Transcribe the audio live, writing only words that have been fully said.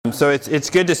So it's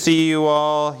good to see you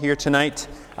all here tonight.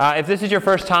 If this is your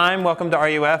first time, welcome to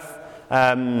RUF.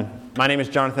 My name is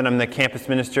Jonathan. I'm the campus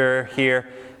minister here.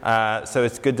 So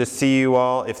it's good to see you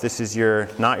all. If this is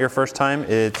not your first time,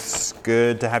 it's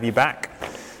good to have you back.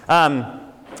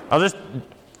 I'll just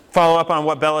follow up on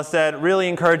what Bella said. Really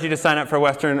encourage you to sign up for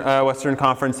Western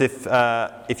Conference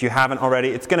if you haven't already.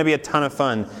 It's going to be a ton of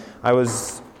fun. I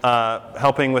was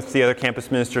helping with the other campus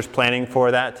ministers planning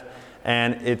for that,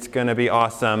 and it's going to be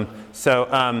awesome.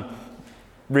 So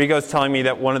Rigo's telling me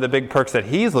that one of the big perks that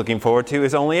he's looking forward to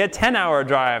is only a 10-hour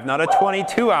drive, not a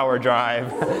 22-hour drive.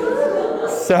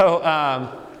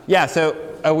 So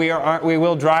we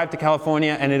will drive to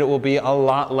California, and it will be a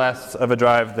lot less of a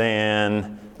drive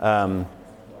than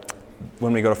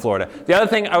when we go to Florida. The other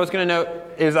thing I was going to note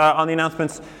is on the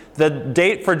announcements, the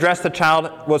date for Dress the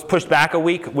Child was pushed back a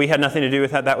week. We had nothing to do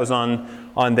with that. That was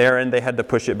on their end. They had to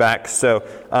push it back. So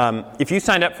if you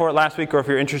signed up for it last week, or if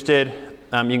you're interested,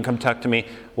 you can come talk to me.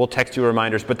 We'll text you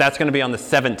reminders. But that's going to be on the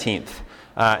 17th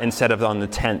instead of on the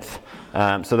 10th.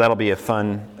 So that'll be a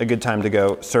good time to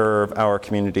go serve our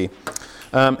community.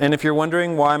 And if you're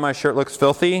wondering why my shirt looks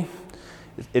filthy,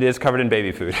 it is covered in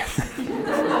baby food.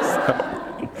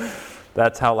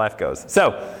 That's how life goes.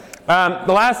 So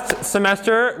this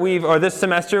semester,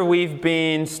 we've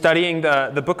been studying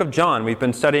the book of John. We've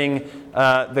been studying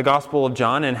the Gospel of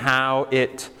John and how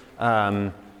it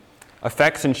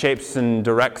affects and shapes and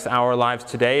directs our lives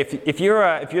today. If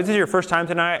this is your first time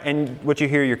tonight and what you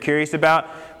hear you're curious about,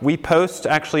 we post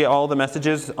actually all the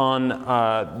messages on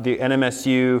the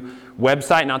NMSU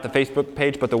website, not the Facebook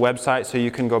page, but the website, so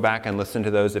you can go back and listen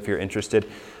to those if you're interested.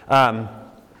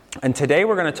 And today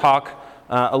we're going to talk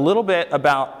a little bit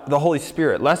about the Holy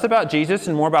Spirit, less about Jesus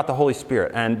and more about the Holy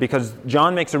Spirit, and because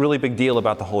John makes a really big deal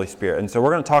about the Holy Spirit, and so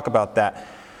we're going to talk about that.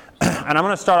 And I'm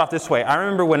going to start off this way. I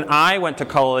remember when I went to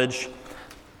college,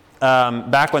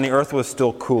 back when the earth was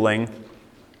still cooling.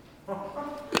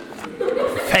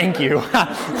 Thank you.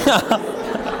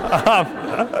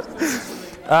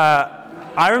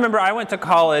 I remember I went to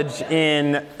college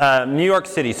in New York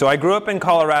City. So I grew up in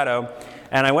Colorado,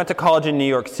 and I went to college in New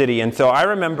York City. And so I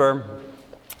remember,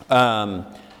 that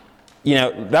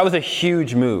was a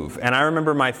huge move. And I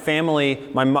remember my family,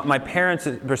 my parents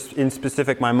in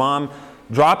specific, my mom,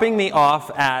 dropping me off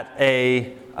at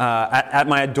at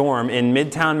my dorm in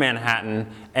Midtown Manhattan,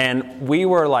 and we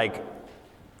were like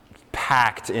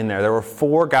packed in there. There were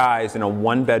 4 guys in a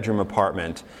 1-bedroom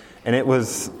apartment, and it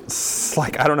was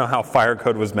like, I don't know how fire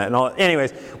code was met and all.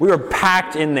 Anyways, we were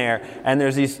packed in there, and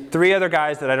there's these 3 other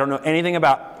guys that I don't know anything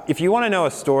about. If you want to know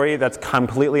a story that's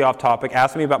completely off topic,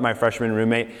 ask me about my freshman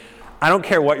roommate. I don't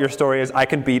care what your story is, I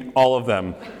can beat all of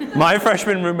them. My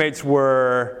freshman roommates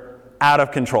were out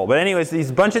of control. But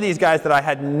anyways, bunch of these guys that I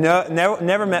had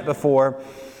never met before,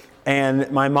 and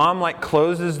my mom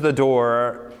closes the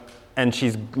door and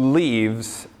she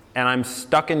leaves, and I'm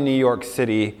stuck in New York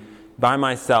City by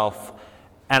myself,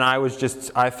 and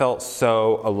I felt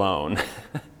so alone.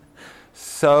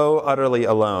 So utterly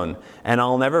alone. And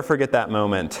I'll never forget that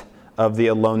moment of the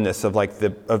aloneness of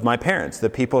my parents, the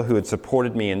people who had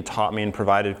supported me and taught me and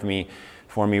provided for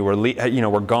me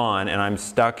were gone, and I'm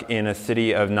stuck in a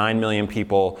city of 9 million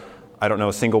people. I don't know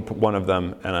a single one of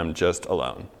them, and I'm just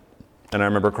alone. And I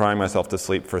remember crying myself to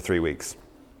sleep for 3 weeks,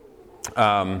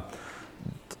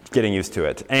 getting used to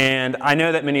it. And I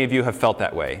know that many of you have felt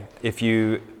that way. If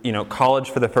college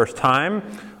for the first time,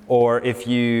 or if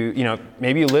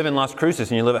maybe you live in Las Cruces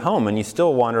and you live at home and you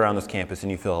still wander around this campus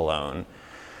and you feel alone.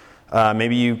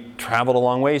 Maybe you traveled a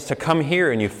long ways to come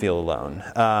here and you feel alone.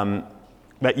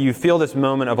 That you feel this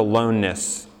moment of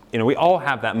aloneness. We all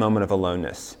have that moment of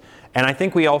aloneness. And I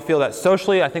think we all feel that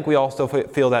socially. I think we also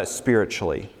feel that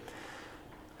spiritually.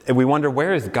 And we wonder,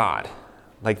 where is God?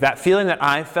 Like that feeling that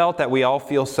I felt that we all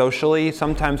feel socially,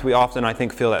 sometimes we often, I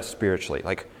think, feel that spiritually.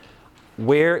 Like,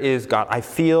 where is God? I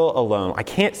feel alone. I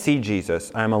can't see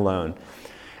Jesus. I'm alone.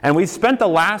 And we've spent the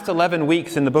last 11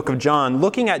 weeks in the book of John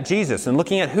looking at Jesus and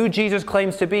looking at who Jesus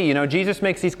claims to be. Jesus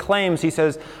makes these claims. He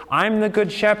says, I'm the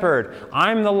good shepherd.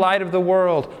 I'm the light of the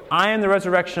world. I am the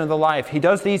resurrection of the life. He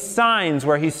does these signs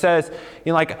where he says,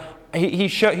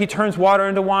 he turns water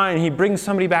into wine. He brings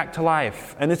somebody back to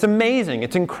life. And it's amazing.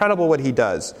 It's incredible what he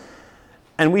does.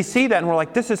 And we see that and we're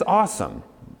like, this is awesome.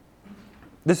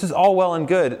 This is all well and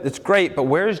good. It's great, but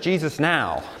where's Jesus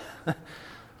now?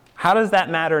 How does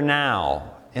that matter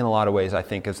now? In a lot of ways, I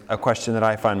think, is a question that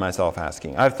I find myself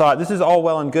asking. I've thought, this is all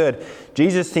well and good.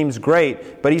 Jesus seems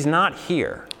great, but he's not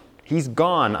here. He's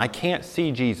gone. I can't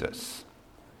see Jesus.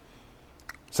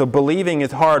 So believing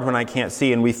is hard when I can't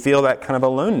see, and we feel that kind of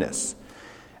aloneness.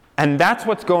 And that's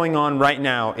what's going on right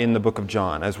now in the book of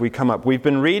John as we come up. We've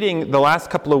been reading, the last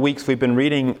couple of weeks, we've been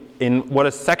reading in what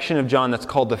a section of John that's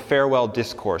called the Farewell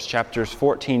Discourse, chapters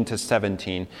 14 to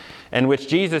 17, in which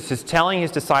Jesus is telling his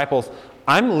disciples,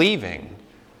 I'm leaving.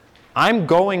 I'm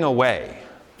going away.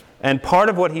 And part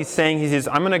of what he's saying, he says,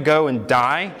 I'm going to go and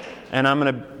die, and I'm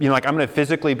going to, I'm going to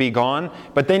physically be gone.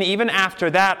 But then even after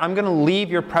that, I'm going to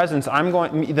leave your presence.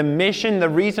 The mission, the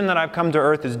reason that I've come to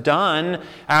earth is done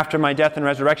after my death and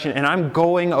resurrection, and I'm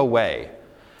going away.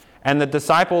 And the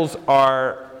disciples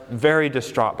are very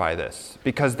distraught by this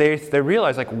because they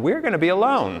realize, we're going to be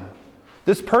alone.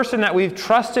 This person that we've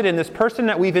trusted in, this person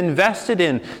that we've invested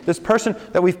in, this person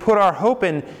that we've put our hope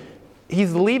in,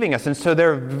 he's leaving us. And so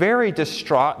they're very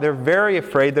distraught, they're very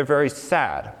afraid, they're very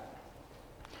sad.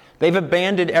 They've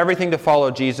abandoned everything to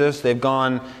follow Jesus. They've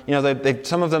gone,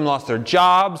 some of them lost their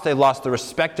jobs, they lost the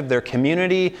respect of their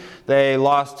community, they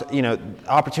lost,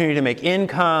 opportunity to make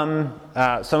income,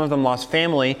 some of them lost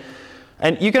family.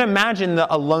 And you can imagine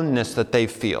the aloneness that they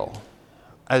feel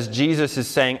as Jesus is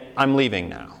saying, I'm leaving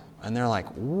now. And they're like,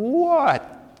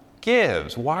 what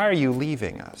gives? Why are you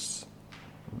leaving us?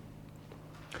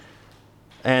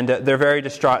 And they're very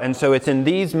distraught. And so it's in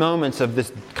these moments of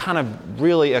this kind of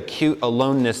really acute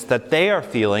aloneness that they are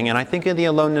feeling, and I think in the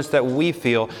aloneness that we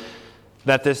feel,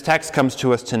 that this text comes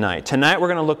to us tonight. Tonight we're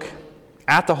going to look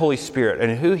at the Holy Spirit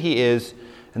and who He is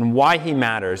and why He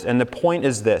matters. And the point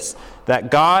is this, that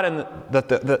God and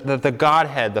the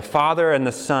Godhead, the Father and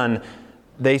the Son,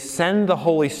 they send the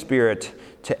Holy Spirit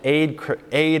to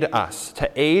aid us, to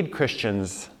aid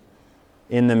Christians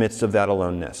in the midst of that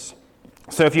aloneness.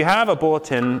 So if you have a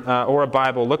bulletin or a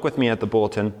Bible, look with me at the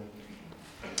bulletin.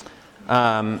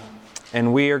 And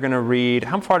we are going to read,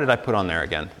 how far did I put on there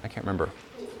again? I can't remember.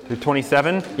 Through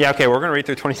 27? Yeah, okay, we're going to read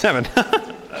through 27.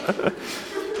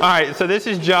 All right, so this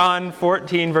is John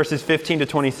 14, verses 15 to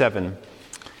 27.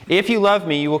 If you love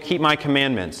me, you will keep my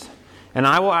commandments. And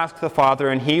I will ask the Father,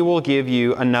 and He will give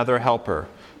you another helper,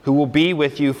 who will be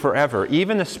with you forever,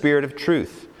 even the Spirit of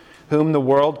truth, whom the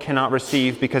world cannot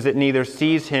receive because it neither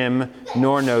sees Him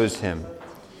nor knows Him.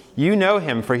 You know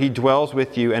Him, for He dwells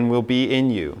with you and will be in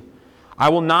you. I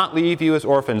will not leave you as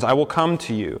orphans. I will come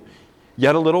to you.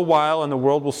 Yet a little while, and the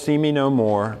world will see me no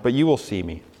more, but you will see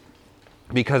me.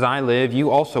 Because I live, you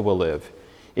also will live.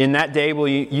 In that day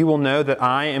you will know that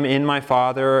I am in my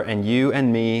Father, and you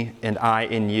in me, and I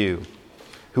in you.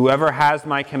 Whoever has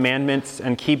my commandments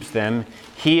and keeps them,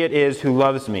 he it is who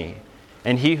loves me.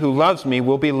 And he who loves me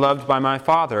will be loved by my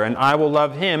Father, and I will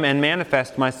love him and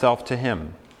manifest myself to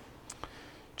him.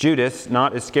 Judas,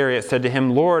 not Iscariot, said to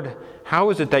him, Lord,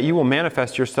 how is it that you will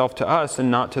manifest yourself to us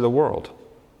and not to the world?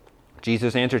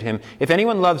 Jesus answered him, If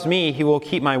anyone loves me, he will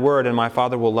keep my word, and my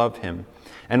Father will love him.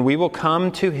 And we will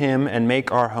come to him and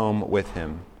make our home with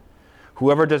him.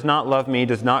 Whoever does not love me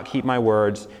does not keep my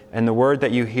words, and the word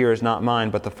that you hear is not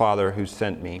mine, but the Father who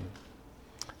sent me.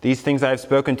 These things I have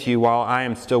spoken to you while I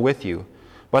am still with you.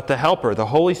 But the Helper, the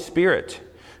Holy Spirit,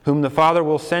 whom the Father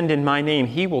will send in my name,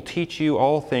 He will teach you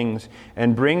all things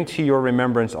and bring to your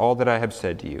remembrance all that I have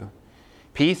said to you.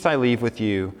 Peace I leave with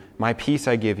you, my peace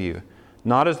I give you.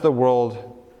 Not as the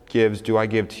world gives do I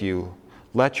give to you.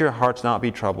 Let your hearts not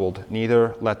be troubled,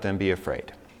 neither let them be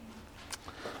afraid.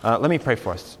 Let me pray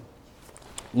for us.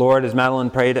 Lord, as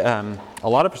Madeline prayed, a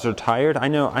lot of us are tired. I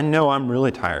know I'm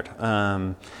really tired.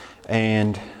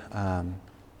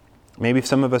 Maybe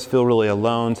some of us feel really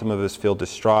alone. Some of us feel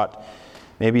distraught.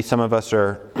 Maybe some of us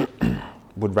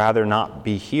would rather not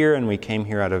be here, and we came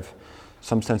here out of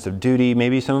some sense of duty.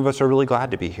 Maybe some of us are really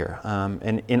glad to be here.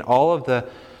 And in all of the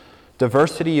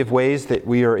diversity of ways that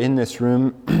we are in this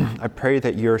room, I pray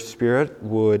that your Spirit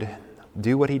would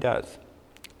do what He does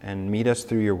and meet us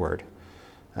through your word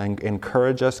and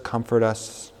encourage us, comfort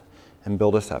us, and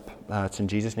build us up. It's in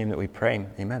Jesus' name that we pray.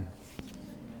 Amen.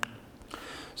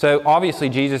 So obviously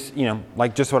Jesus,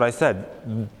 like just what I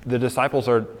said, the disciples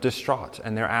are distraught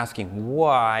and they're asking,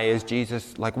 why is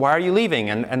Jesus, why are you leaving?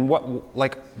 And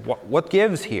what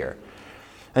gives here?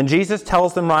 And Jesus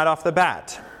tells them right off the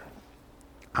bat,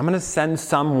 I'm going to send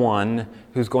someone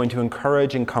who's going to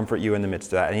encourage and comfort you in the midst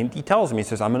of that. And he tells them, he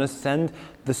says, I'm going to send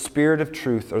the Spirit of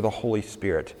truth, or the Holy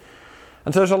Spirit.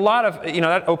 And so there's a lot of,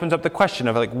 that opens up the question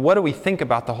of what do we think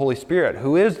about the Holy Spirit?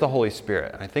 Who is the Holy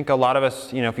Spirit? I think a lot of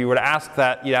us, if you were to ask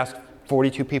that, you'd ask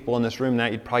 42 people in this room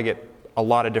that, you'd probably get a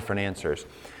lot of different answers.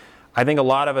 I think a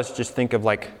lot of us just think of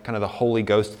kind of the Holy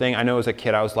Ghost thing. I know as a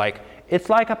kid I was like, it's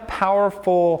like a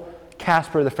powerful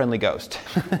Casper the Friendly Ghost.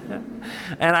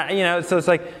 And so it's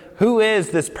who is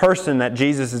this person that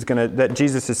Jesus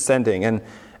is sending?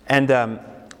 And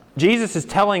Jesus is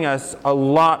telling us a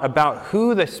lot about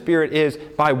who the Spirit is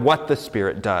by what the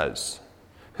Spirit does.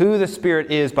 Who the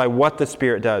Spirit is by what the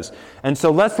Spirit does. And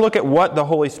so let's look at what the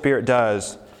Holy Spirit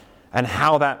does and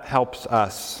how that helps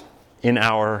us in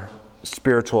our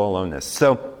spiritual aloneness.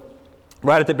 So,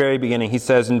 right at the very beginning, he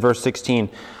says in verse 16,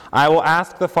 I will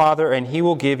ask the Father, and he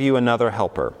will give you another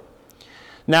helper.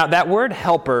 Now, that word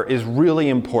helper is really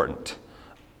important,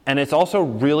 and it's also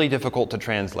really difficult to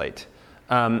translate.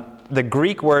 The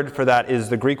Greek word for that is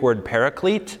the Greek word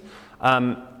paraclete,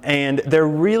 and there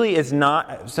really is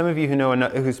not, some of you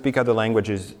who speak other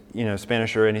languages,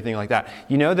 Spanish or anything like that,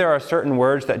 there are certain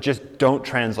words that just don't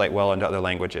translate well into other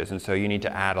languages, and so you need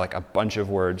to add like a bunch of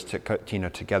words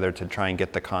together to try and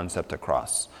get the concept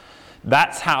across.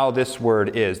 That's how this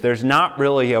word is. There's not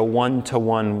really a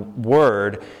one-to-one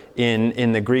word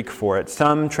in the Greek for it.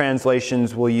 Some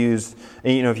translations will use,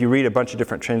 if you read a bunch of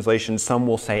different translations, some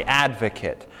will say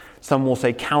advocate, some will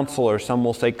say counselor, some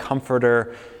will say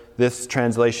comforter. This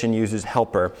translation uses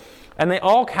helper. And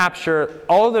all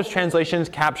of those translations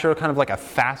capture kind of like a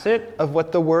facet of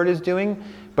what the word is doing,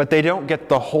 but they don't get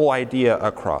the whole idea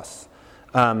across.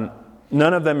 None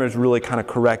of them is really kind of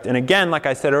correct. And again, like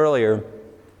I said earlier,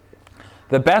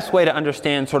 the best way to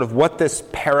understand sort of what this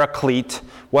paraclete,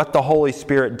 what the Holy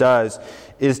Spirit does,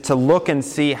 is to look and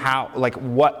see how, like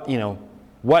what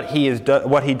he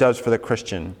does for the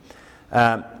Christian.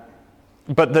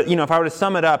 But if I were to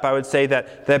sum it up, I would say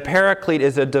that the Paraclete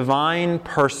is a divine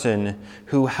person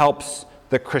who helps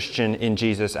the Christian in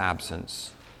Jesus'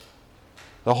 absence.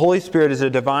 The Holy Spirit is a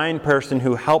divine person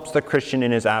who helps the Christian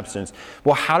in his absence.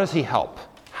 Well, how does he help?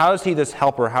 How is he this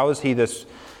helper? How is he this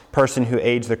person who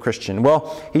aids the Christian?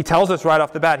 Well, he tells us right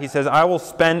off the bat. He says, I will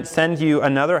send you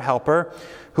another helper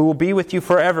who will be with you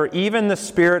forever, even the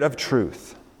Spirit of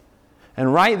truth.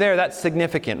 And right there, that's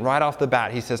significant. Right off the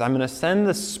bat, he says, I'm going to send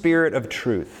the Spirit of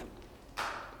truth.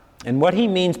 And what he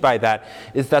means by that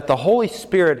is that the Holy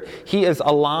Spirit, he is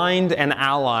aligned and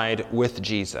allied with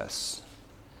Jesus.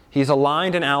 He's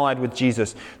aligned and allied with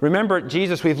Jesus. Remember,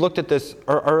 Jesus, we've looked at this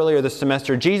earlier this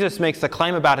semester. Jesus makes a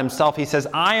claim about himself. He says,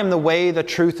 I am the way, the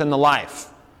truth, and the life.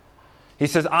 He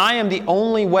says, I am the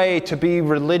only way to be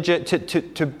religious,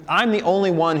 I'm the only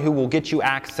one who will get you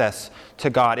access to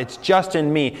God. It's just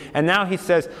in me. And now he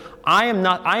says, I am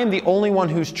the only one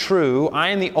who's true. I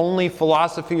am the only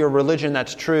philosophy or religion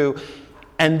that's true.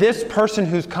 And this person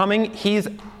who's coming, he's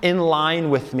in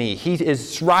line with me. He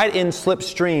is right in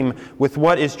slipstream with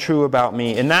what is true about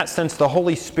me. In that sense, the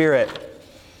Holy Spirit,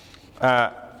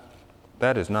 that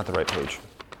is not the right page.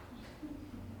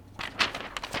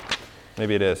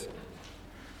 Maybe it is.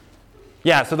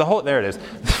 Yeah, so there it is.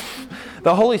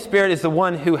 The Holy Spirit is the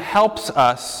one who helps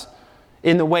us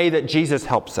in the way that Jesus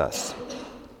helps us.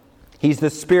 He's the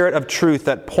Spirit of truth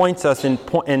that points us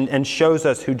and shows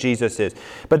us who Jesus is.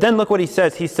 But then look what he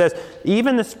says. He says,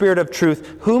 even the Spirit of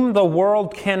truth, whom the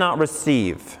world cannot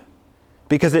receive,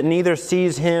 because it neither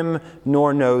sees him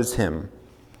nor knows him.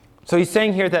 So he's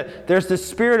saying here that there's the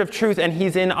Spirit of truth, and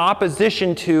he's in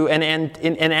opposition to and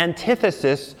in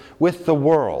antithesis with the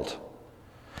world.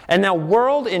 And now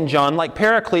world in John, like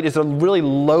paraclete, is a really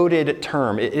loaded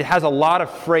term. It has a lot of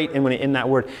freight in that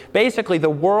word. Basically, the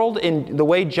world, in the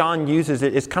way John uses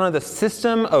it, is kind of the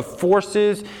system of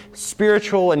forces,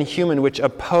 spiritual and human, which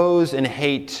oppose and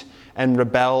hate and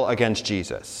rebel against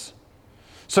Jesus.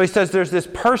 So he says there's this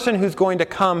person who's going to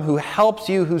come who helps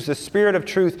you, who's the Spirit of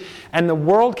truth, and the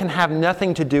world can have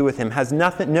nothing to do with him, has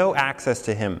no access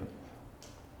to him.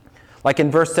 Like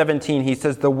in verse 17, he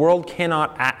says the world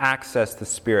cannot access the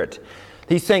Spirit.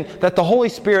 He's saying that the Holy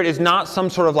Spirit is not some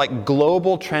sort of like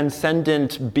global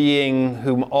transcendent being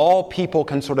whom all people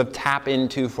can sort of tap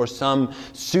into for some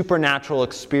supernatural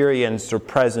experience or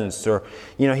presence. Or,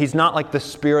 he's not like the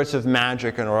spirits of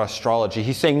magic or astrology.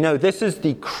 He's saying, no, this is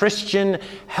the Christian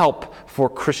help for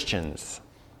Christians.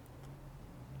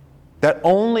 That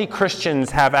only Christians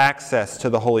have access to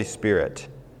the Holy Spirit.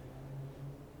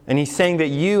 And he's saying that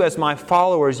you, as my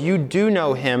followers, you do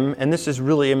know him, and this is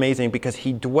really amazing because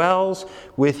he dwells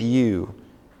with you.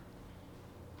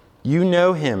 You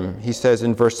know him, he says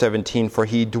in verse 17, for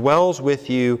he dwells with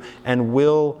you and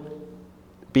will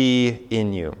be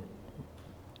in you.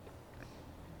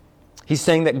 He's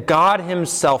saying that God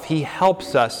himself, he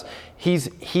helps us.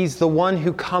 He's the one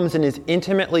who comes and is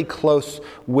intimately close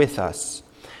with us.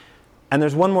 And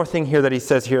there's one more thing here that he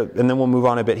says here, and then we'll move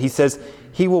on a bit. He says,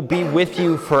 he will be with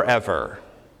you forever.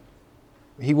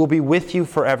 He will be with you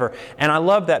forever. And I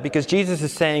love that because Jesus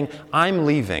is saying, I'm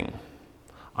leaving.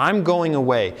 I'm going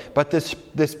away. But this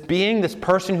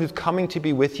person who's coming to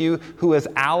be with you, who is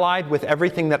allied with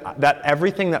everything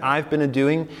that I've been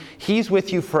doing, he's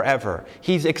with you forever.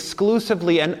 He's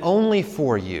exclusively and only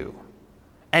for you.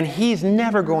 And he's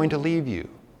never going to leave you.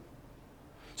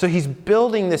 So he's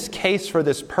building this case for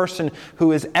this person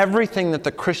who is everything that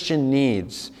the Christian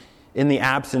needs in the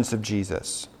absence of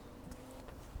Jesus.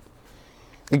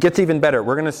 It gets even better.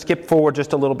 We're going to skip forward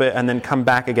just a little bit and then come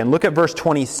back again. Look at verse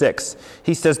 26.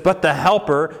 He says, "But the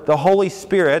Helper, the Holy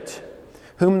Spirit,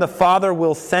 whom the Father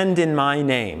will send in my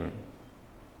name."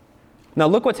 Now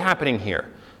look what's happening here.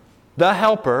 The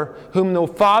Helper, whom the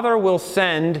Father will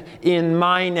send in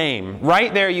my name.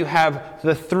 Right there you have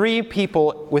the three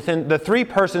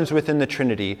persons within the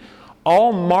Trinity,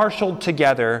 all marshaled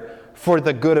together for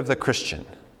the good of the Christian.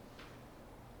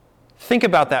 Think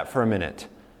about that for a minute.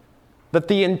 That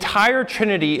the entire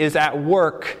Trinity is at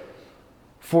work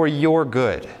for your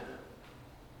good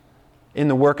in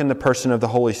the work and the person of the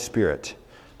Holy Spirit.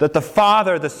 That the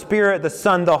Father, the Spirit, the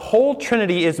Son, the whole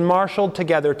Trinity is marshaled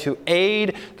together to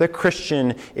aid the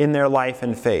Christian in their life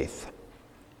and faith.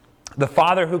 The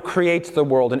Father who creates the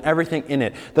world and everything in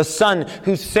it. The Son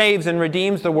who saves and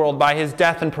redeems the world by his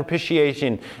death and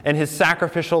propitiation and his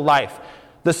sacrificial life.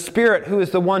 The Spirit, who is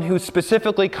the one who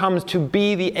specifically comes to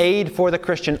be the aid for the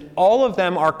Christian. All of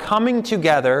them are coming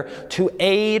together to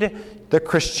aid the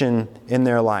Christian in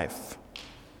their life.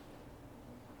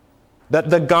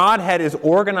 That the Godhead is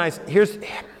organized. I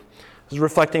was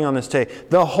reflecting on this today.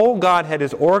 The whole Godhead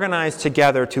is organized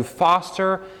together to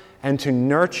foster and to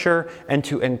nurture and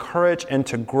to encourage and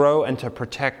to grow and to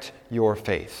protect your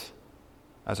faith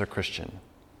as a Christian.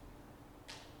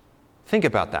 Think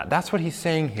about that. That's what he's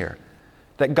saying here.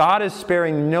 That God is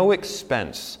sparing no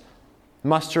expense,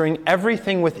 mustering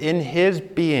everything within his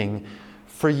being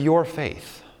for your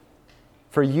faith,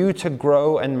 for you to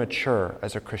grow and mature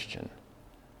as a Christian.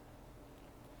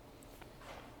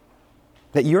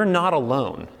 That you're not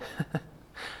alone.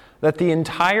 That the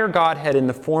entire Godhead in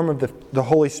the form of the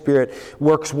Holy Spirit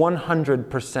works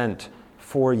 100%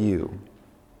 for you.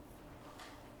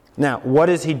 Now, what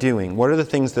is he doing? What are the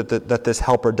things that this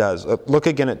Helper does? Look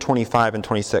again at 25 and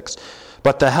 26.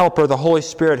 "But the Helper, the Holy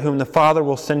Spirit, whom the Father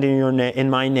will send in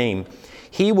my name,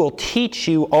 he will teach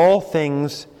you all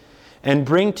things and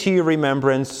bring to your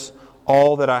remembrance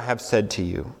all that I have said to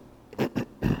you."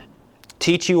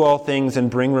 Teach you all things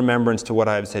and bring remembrance to what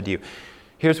I have said to you.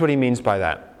 Here's what he means by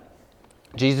that.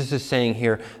 Jesus is saying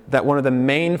here that one of the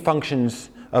main functions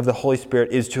of the Holy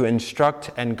Spirit is to instruct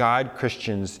and guide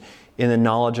Christians in the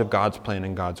knowledge of God's plan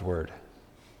and God's word.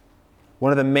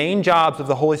 One of the main jobs of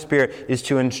the Holy Spirit is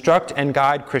to instruct and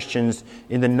guide Christians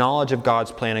in the knowledge of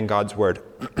God's plan and God's word.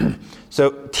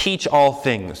 So teach all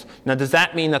things. Now, does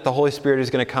that mean that the Holy Spirit is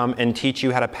going to come and teach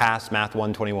you how to pass Math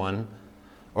 121?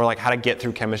 Or like how to get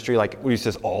through chemistry? Like when he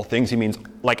says all things, he means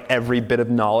like every bit of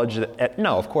knowledge?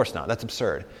 No, of course not. That's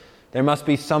absurd. There must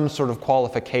be some sort of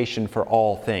qualification for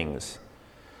all things.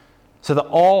 So the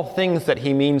all things that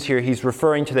he means here, he's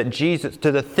referring to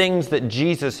the things that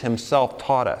Jesus himself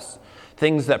taught us.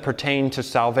 Things that pertain to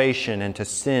salvation and to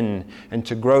sin and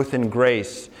to growth in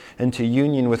grace and to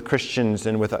union with Christians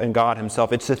and with God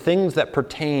himself. It's the things that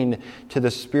pertain to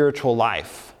the spiritual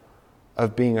life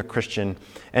of being a Christian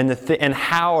and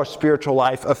how our spiritual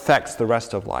life affects the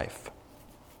rest of life.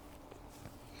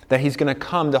 That he's going to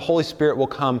come, the Holy Spirit will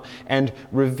come and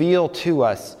reveal to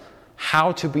us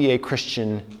how to be a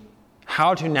Christian,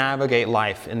 how to navigate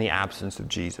life in the absence of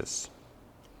Jesus.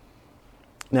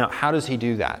 Now, how does he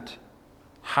do that?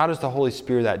 How does the Holy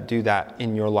Spirit do that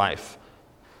in your life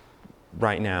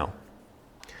right now?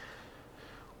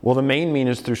 Well, the main means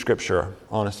is through Scripture,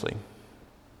 honestly.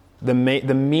 The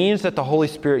means that the Holy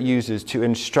Spirit uses to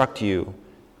instruct you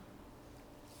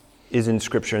is in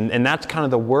Scripture. And that's kind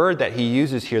of the word that he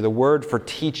uses here. The word for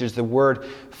teach is the word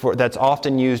that's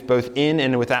often used both in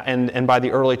and without, and by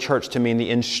the early church to mean the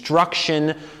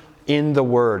instruction in the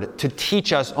word, to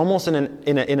teach us almost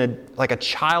like a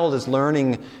child is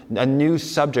learning a new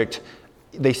subject.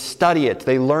 They study it,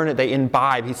 they learn it, they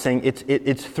imbibe. He's saying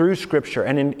it's through Scripture.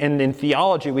 And in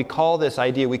theology, we call this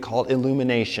idea, we call it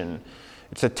illumination.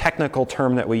 It's a technical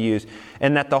term that we use.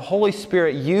 And that the Holy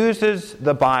Spirit uses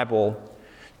the Bible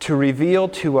to reveal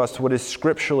to us what is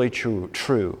scripturally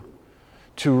true,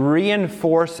 to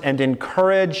reinforce and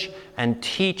encourage and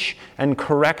teach and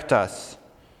correct us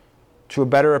to a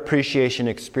better appreciation,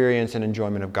 experience, and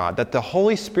enjoyment of God. That the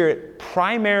Holy Spirit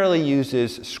primarily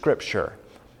uses Scripture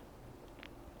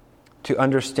to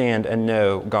understand and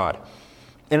know God.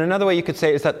 And another way you could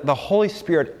say is that the Holy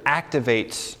Spirit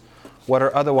activates what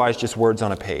are otherwise just words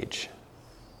on a page.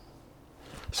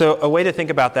 So a way to think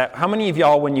about that, how many of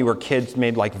y'all when you were kids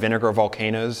made like vinegar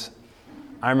volcanoes?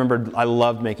 I remember I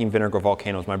loved making vinegar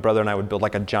volcanoes. My brother and I would build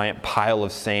like a giant pile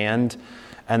of sand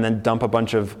and then dump a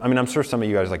bunch of, I'm sure some of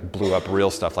you guys like blew up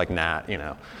real stuff like Nat,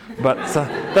 But so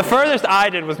the furthest I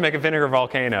did was make a vinegar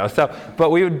volcano.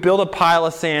 But we would build a pile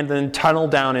of sand and then tunnel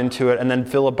down into it and then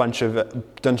dump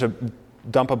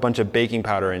a bunch of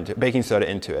baking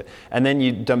soda into it. And then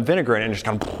you dump vinegar in it and just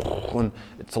kind of, and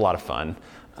it's a lot of fun.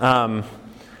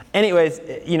 Anyways,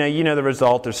 you know the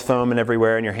result. There's foam and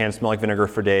everywhere, and your hands smell like vinegar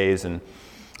for days. And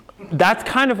that's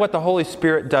kind of what the Holy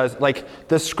Spirit does. Like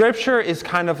the Scripture is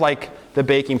kind of like the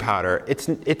baking powder.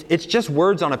 It's just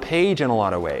words on a page in a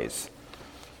lot of ways.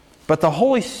 But the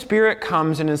Holy Spirit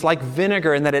comes and is like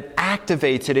vinegar in that it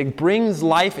activates it. It brings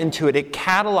life into it. It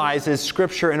catalyzes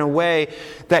Scripture in a way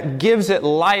that gives it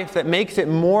life, that makes it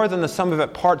more than the sum of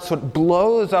its parts. So it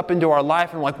blows up into our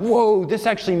life and we're like, whoa, this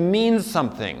actually means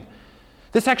something.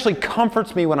 This actually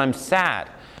comforts me when I'm sad.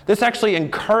 This actually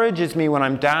encourages me when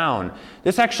I'm down.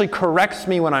 This actually corrects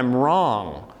me when I'm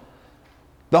wrong.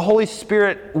 The Holy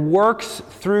Spirit works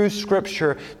through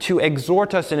Scripture to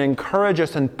exhort us and encourage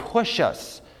us and push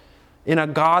us in a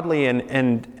godly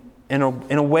and in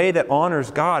a way that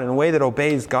honors God, in a way that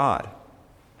obeys God.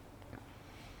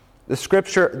 The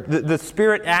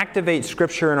Spirit activates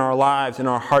Scripture in our lives, in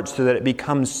our hearts, so that it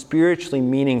becomes spiritually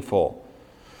meaningful,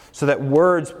 so that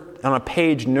words on a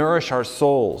page nourish our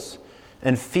souls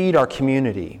and feed our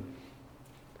community.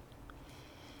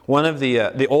 One of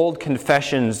the old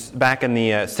confessions back in the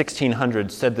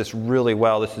 1600s said this really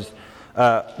well. This is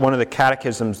one of the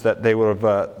catechisms that they would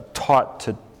have taught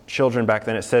to children back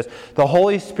then. It says, "The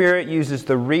Holy Spirit uses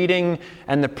the reading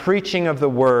and the preaching of the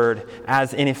Word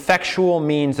as an effectual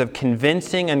means of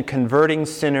convincing and converting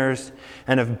sinners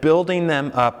and of building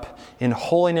them up in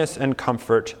holiness and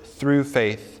comfort through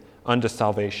faith unto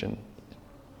salvation."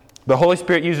 The Holy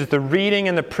Spirit uses the reading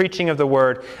and the preaching of the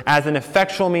Word as an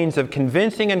effectual means of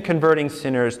convincing and converting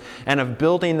sinners and of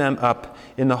building them up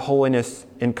in the holiness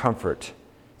and comfort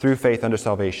through faith unto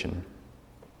salvation.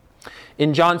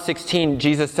 In John 16,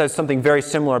 Jesus says something very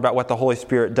similar about what the Holy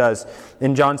Spirit does.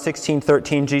 In John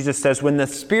 16:13, Jesus says, "When the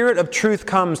Spirit of truth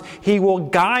comes, He will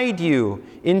guide you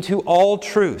into all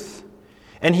truth.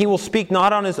 And He will speak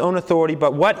not on His own authority,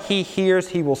 but what He hears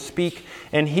He will speak,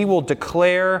 and He will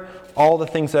declare all the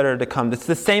things that are to come." It's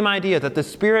the same idea that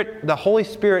the Holy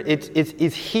Spirit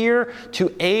is here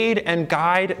to aid and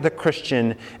guide the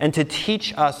Christian and to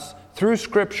teach us through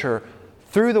Scripture,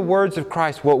 through the words of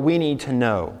Christ, what we need to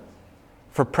know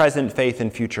for present faith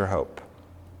and future hope.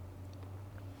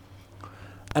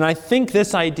 And I think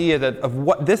this idea of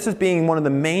what this is being one of the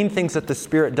main things that the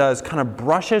Spirit does kind of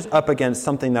brushes up against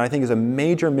something that I think is a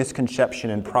major misconception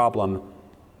and problem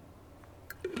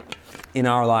in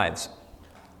our lives.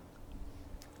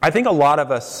 I think a lot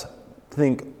of us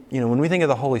think, when we think of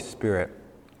the Holy Spirit,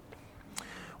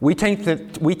 we tend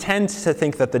to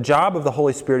think that the job of the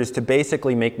Holy Spirit is to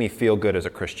basically make me feel good as a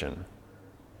Christian.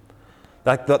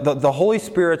 Like the Holy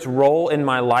Spirit's role in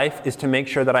my life is to make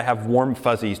sure that I have warm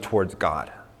fuzzies towards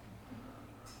God.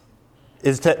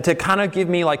 Is to kind of give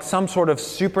me like some sort of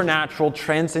supernatural,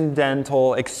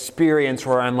 transcendental experience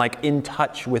where I'm like in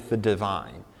touch with the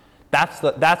divine. That's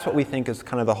what we think is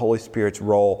kind of the Holy Spirit's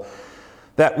role.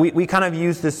 That we kind of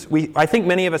use this, I think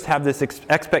many of us have this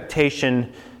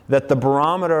expectation that the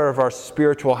barometer of our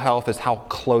spiritual health is how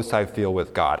close I feel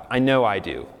with God. I know I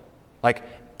do. Like,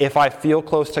 if I feel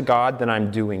close to God, then I'm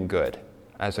doing good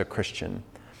as a Christian.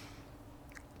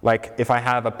 Like if I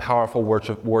have a powerful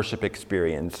worship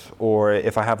experience, or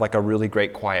if I have like a really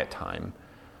great quiet time,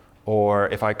 or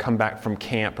if I come back from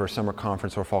camp or summer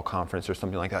conference or fall conference or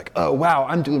something like that, like, oh wow,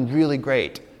 I'm doing really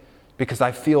great because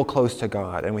I feel close to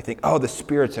God. And we think, oh, the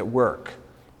Spirit's at work.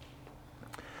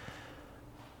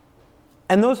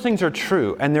 And those things are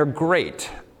true, and they're great.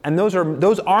 And those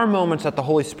are moments that the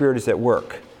Holy Spirit is at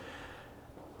work.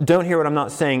 Don't hear what I'm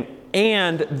not saying.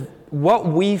 And what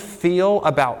we feel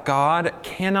about God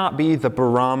cannot be the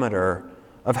barometer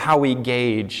of how we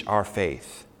gauge our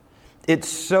faith. It's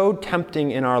so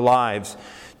tempting in our lives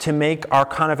to make our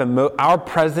kind of our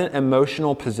present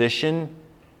emotional position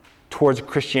towards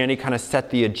Christianity kind of set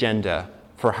the agenda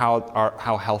for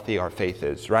how healthy our faith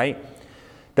is, right?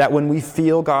 That when we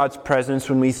feel God's presence,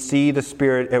 when we see the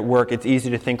Spirit at work, it's easy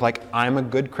to think like, I'm a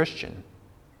good Christian.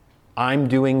 I'm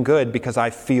doing good because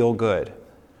I feel good.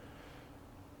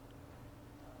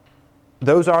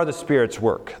 Those are the Spirit's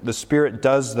work. The Spirit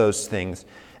does those things.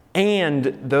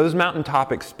 And those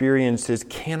mountaintop experiences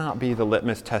cannot be the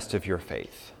litmus test of your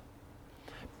faith.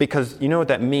 Because you know what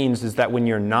that means is that when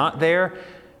you're not there,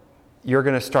 you're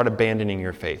going to start abandoning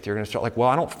your faith. You're going to start like, well,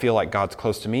 I don't feel like God's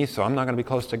close to me, so I'm not going to be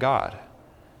close to God.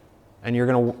 And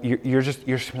you're just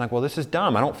like, well, this is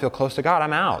dumb. I don't feel close to God.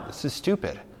 I'm out. This is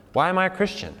stupid. Why am I a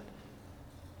Christian?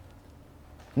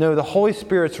 No, the Holy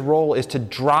Spirit's role is to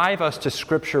drive us to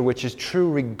Scripture, which is true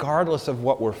regardless of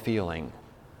what we're feeling.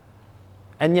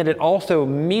 And yet it also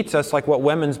meets us like what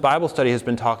Women's Bible Study has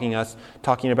been talking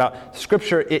about.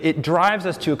 Scripture, it drives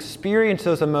us to experience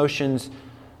those emotions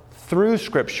through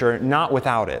Scripture, not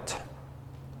without it.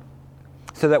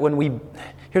 So that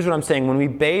here's what I'm saying, when we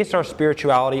base our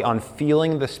spirituality on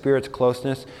feeling the Spirit's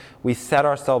closeness, we set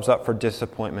ourselves up for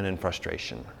disappointment and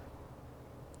frustration.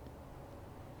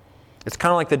 It's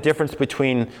kind of like the difference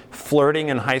between flirting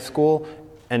in high school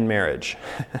and marriage.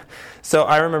 So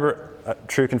I remember,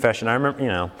 true confession, I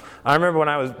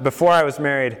remember before I was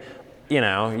married, you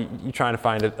trying to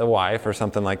find a wife or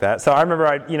something like that. So I remember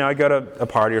I'd go to a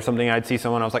party or something, I'd see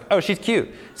someone, I was like, oh, she's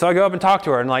cute. So I go up and talk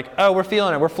to her and like, oh, we're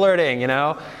feeling it, we're flirting,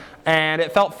 and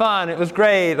it felt fun, it was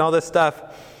great and all this stuff.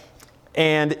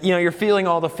 And you're feeling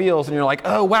all the feels and you're like,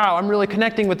 oh wow, I'm really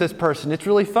connecting with this person. It's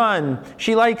really fun.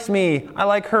 She likes me. I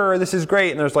like her. This is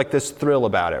great. And there's like this thrill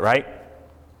about it, right?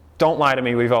 Don't lie to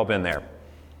me. We've all been there.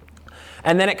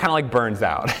 And then it kind of like burns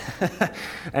out.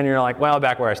 And you're like, well,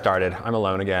 back where I started. I'm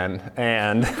alone again.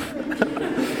 And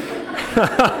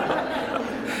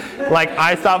like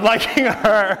I stopped liking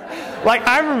her. Like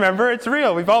I remember, it's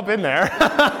real. We've all been there.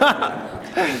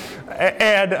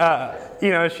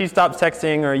 And she stops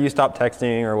texting or you stop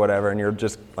texting or whatever, and you're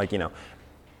just like,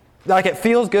 like it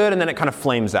feels good and then it kind of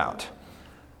flames out.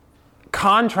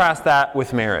 Contrast that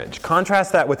with marriage.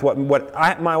 Contrast that with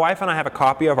my wife and I have a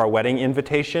copy of our wedding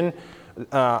invitation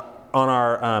on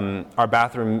our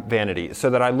bathroom vanity,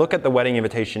 so that I look at the wedding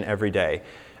invitation every day.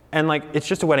 And like, it's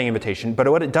just a wedding invitation, but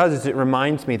what it does is it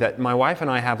reminds me that my wife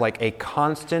and I have like a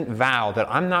constant vow that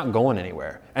I'm not going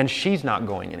anywhere and she's not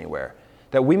going anywhere.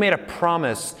 That we made a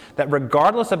promise that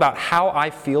regardless about how I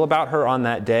feel about her on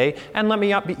that day, and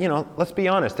let's be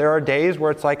honest, there are days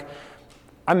where it's like,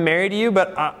 I'm married to you,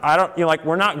 but I don't,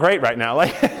 we're not great right now,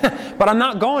 but I'm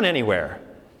not going anywhere.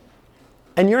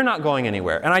 And you're not going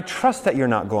anywhere. And I trust that you're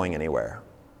not going anywhere.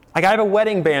 Like I have a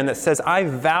wedding band that says, I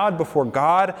vowed before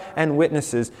God and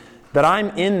witnesses that I'm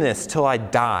in this till I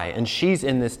die, and she's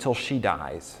in this till she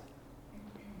dies.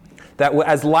 That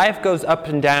as life goes up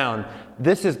and down,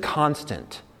 this is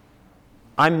constant.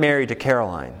 I'm married to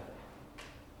Caroline.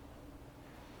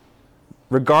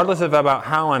 Regardless of about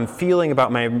how I'm feeling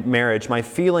about my marriage, my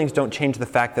feelings don't change the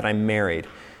fact that I'm married.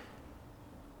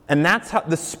 And that's how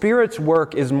the Spirit's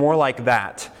work is more like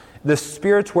that. The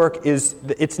Spirit's work is,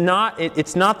 it's not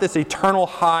this eternal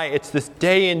high, it's this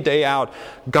day in, day out.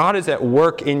 God is at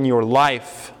work in your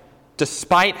life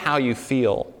despite how you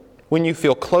feel. When you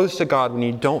feel close to God, when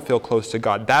you don't feel close to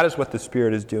God, that is what the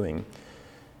Spirit is doing.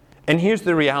 And here's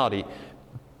the reality.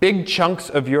 Big chunks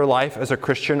of your life as a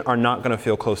Christian are not going to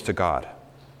feel close to God.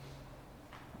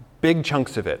 Big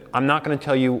chunks of it. I'm not going to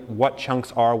tell you what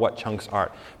chunks are, what chunks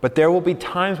aren't. But there will be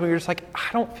times when you're just like, I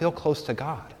don't feel close to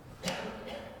God.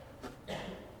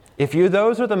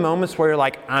 Those are the moments where you're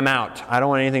like, I'm out. I don't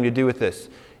want anything to do with this.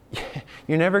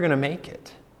 You're never going to make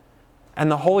it. And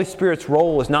the Holy Spirit's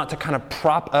role is not to kind of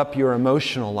prop up your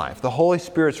emotional life. The Holy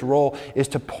Spirit's role is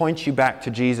to point you back to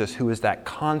Jesus, who is that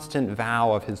constant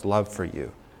vow of His love for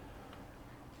you.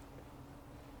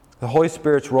 The Holy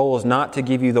Spirit's role is not to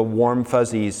give you the warm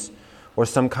fuzzies or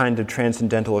some kind of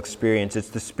transcendental experience. It's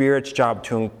the Spirit's job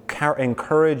to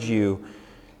encourage you,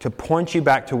 to point you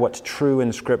back to what's true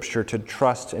in Scripture, to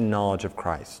trust and knowledge of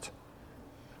Christ.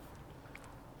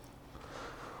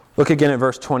 Look again at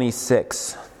verse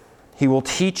 26. He will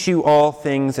teach you all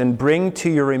things and bring to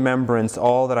your remembrance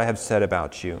all that I have said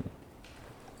about you.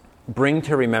 Bring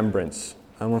to remembrance.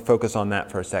 I want to focus on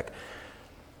that for a sec.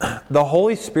 The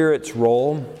Holy Spirit's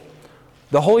role,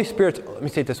 let me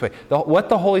say it this way. What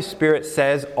the Holy Spirit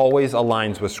says always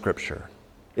aligns with Scripture.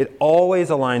 It always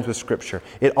aligns with Scripture.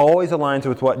 It always aligns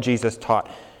with what Jesus taught.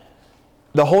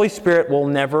 The Holy Spirit will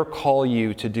never call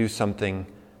you to do something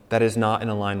that is not in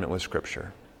alignment with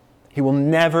Scripture. He will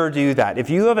never do that. If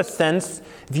you have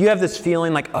this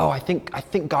feeling like, oh, I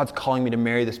think God's calling me to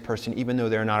marry this person even though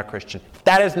they're not a Christian,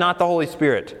 that is not the Holy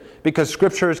Spirit, because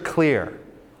Scripture is clear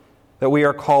that we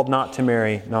are called not to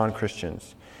marry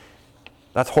non-Christians.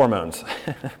 That's hormones.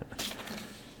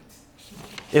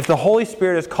 If the Holy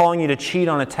Spirit is calling you to cheat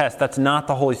on a test, that's not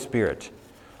the Holy Spirit.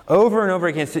 Over and over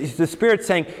again, the Spirit's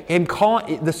saying,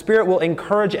 the Spirit will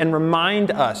encourage and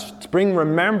remind us, to bring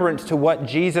remembrance to what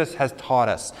Jesus has taught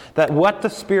us. That what the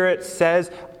Spirit says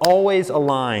always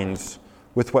aligns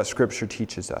with what Scripture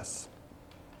teaches us.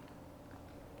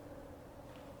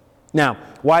 Now,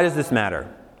 why does this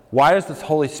matter? Why does this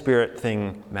Holy Spirit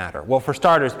thing matter? Well, for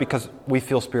starters, because we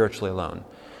feel spiritually alone.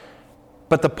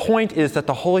 But the point is that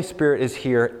the Holy Spirit is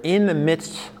here in the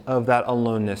midst of that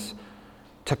aloneness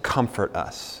to comfort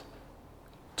us,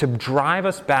 to drive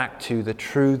us back to the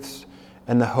truths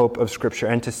and the hope of Scripture,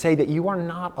 and to say that you are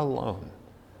not alone.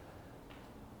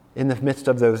 In the midst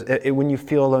of those, when you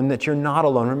feel alone, that you're not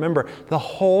alone. Remember, the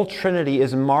whole Trinity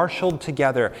is marshaled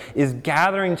together, is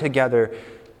gathering together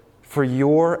for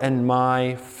your and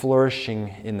my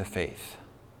flourishing in the faith.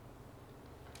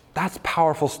 That's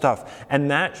powerful stuff,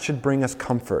 and that should bring us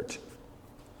comfort.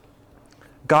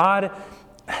 God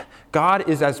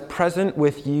is as present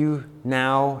with you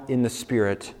now in the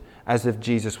Spirit as if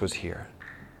Jesus was here.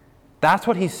 That's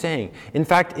what he's saying. In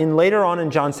fact, later on in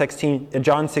John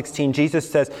 16, Jesus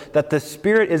says that the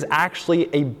Spirit is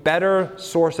actually a better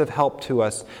source of help to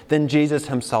us than Jesus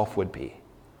himself would be.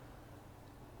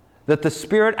 That the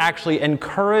Spirit actually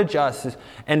encourages us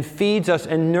and feeds us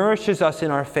and nourishes us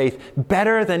in our faith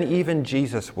better than even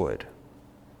Jesus would.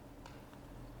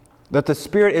 That the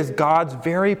Spirit is God's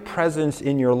very presence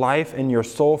in your life and your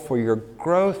soul for your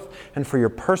growth and for your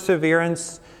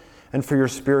perseverance and for your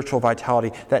spiritual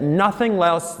vitality. That nothing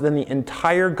less than the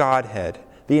entire Godhead,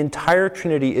 the entire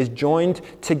Trinity, is joined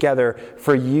together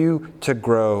for you to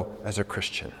grow as a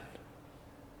Christian.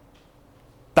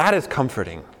 That is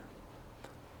comforting.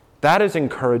 That is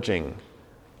encouraging.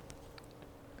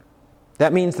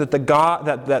 That means that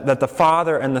the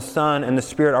Father and the Son and the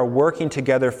Spirit are working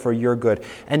together for your good.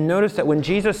 And notice that when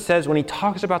Jesus says, when he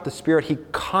talks about the Spirit, he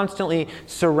constantly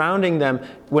surrounding them.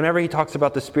 Whenever he talks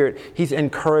about the Spirit, he's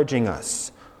encouraging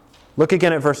us. Look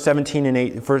again at verse 17 and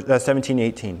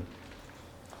 18.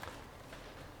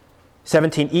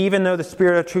 17, even though the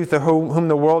Spirit of truth, whom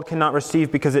the world cannot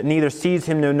receive because it neither sees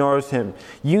him nor knows him.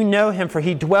 You know him, for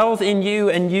he dwells in you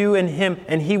in him,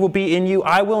 and he will be in you.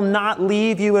 I will not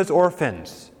leave you as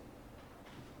orphans.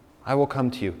 I will come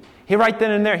to you. Right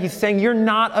then and there, he's saying you're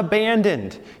not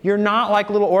abandoned. You're not like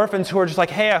little orphans who are just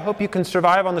like, hey, I hope you can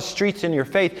survive on the streets in your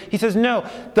faith. He says, no,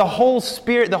 the Holy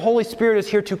Spirit is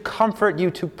here to comfort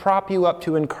you, to prop you up,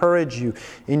 to encourage you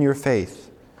in your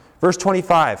faith. Verse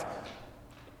 25.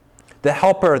 The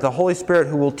Helper, the Holy Spirit,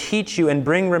 who will teach you and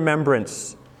bring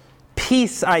remembrance.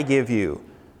 Peace I give you.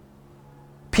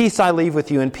 Peace I leave with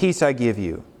you, and peace I give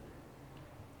you.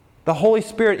 The Holy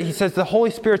Spirit, he says, the Holy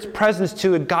Spirit's presence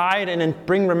to guide and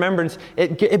bring remembrance,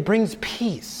 it brings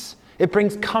peace. It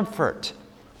brings comfort.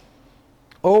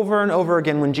 Over and over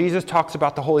again, when Jesus talks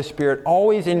about the Holy Spirit,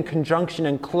 always in conjunction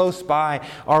and close by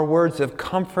are words of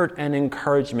comfort and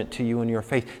encouragement to you in your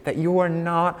faith, that you are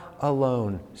not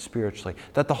alone spiritually,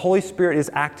 that the Holy Spirit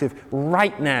is active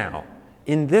right now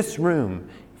in this room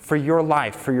for your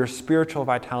life, for your spiritual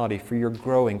vitality, for your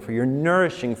growing, for your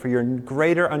nourishing, for your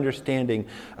greater understanding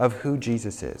of who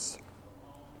Jesus is.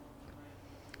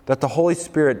 That the Holy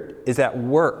Spirit is at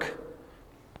work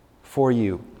for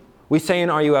you. We say in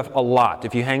RUF a lot.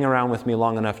 If you hang around with me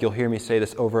long enough, you'll hear me say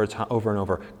this over and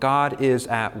over. God is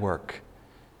at work.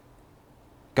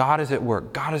 God is at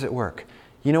work. God is at work.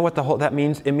 You know what that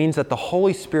means? It means that the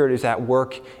Holy Spirit is at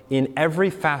work in every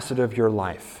facet of your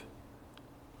life.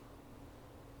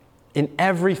 In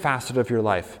every facet of your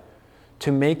life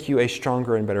to make you a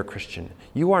stronger and better Christian.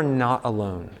 You are not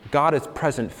alone. God is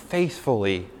present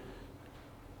faithfully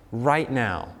right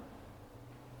now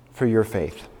for your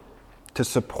faith, to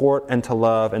support and to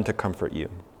love and to comfort you.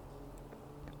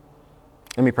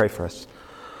 Let me pray for us.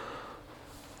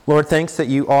 Lord, thanks that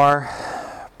you are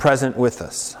present with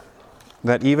us.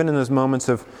 That even in those moments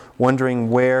of wondering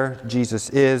where Jesus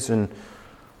is and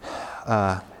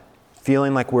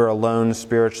feeling like we're alone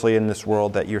spiritually in this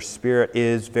world, that your Spirit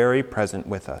is very present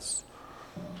with us.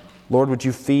 Lord, would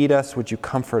you feed us? Would you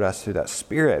comfort us through that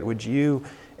Spirit? Would you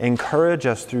encourage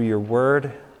us through your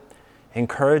word?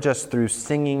 Encourage us through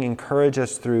singing, encourage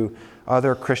us through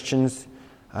other Christians,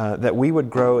 that we would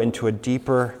grow into a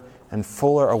deeper and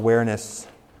fuller awareness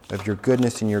of your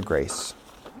goodness and your grace.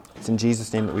 It's in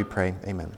Jesus' name that we pray. Amen.